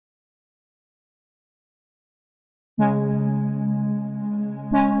Hello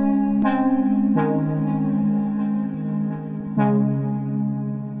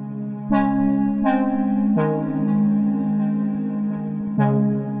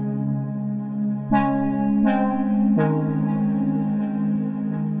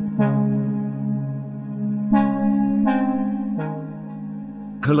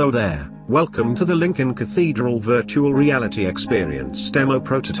there, welcome to the Lincoln Cathedral Virtual Reality Experience Demo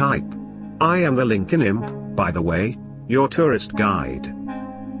Prototype. I am the Lincoln Imp, by the way, your tourist guide.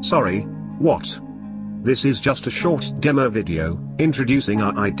 Sorry, what? This is just a short demo video, introducing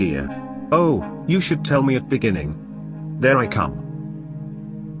our idea. Oh, you should tell me at beginning. There I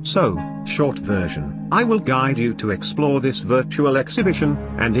come. So, short version, I will guide you to explore this virtual exhibition,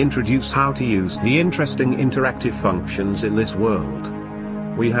 and introduce how to use the interesting interactive functions in this world.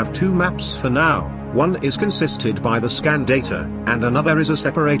 We have two maps for now, one is consisted by the scan data, and another is a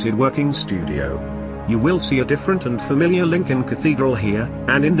separated working studio. You will see a different and familiar Lincoln Cathedral here,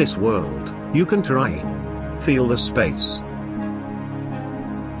 and in this world, you can feel the space.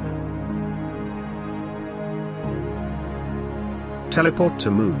 Teleport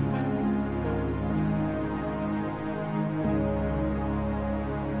to move.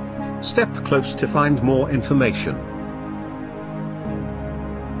 Step close to find more information.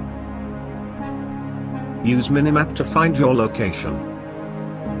 Use minimap to find your location.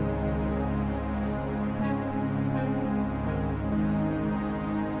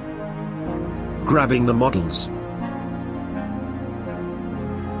 Grabbing the models.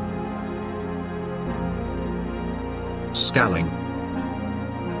 Scaling.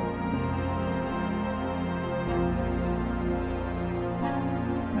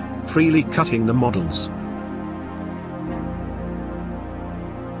 Freely cutting the models.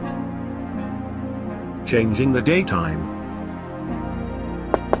 Changing the daytime.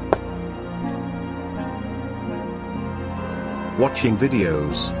 Watching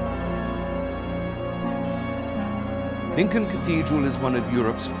videos. Lincoln Cathedral is one of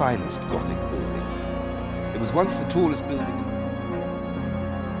Europe's finest Gothic buildings. It was once the tallest building.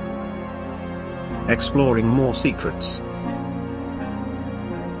 Exploring more secrets.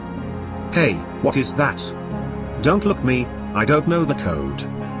 Hey, what is that? Don't look me, I don't know the code.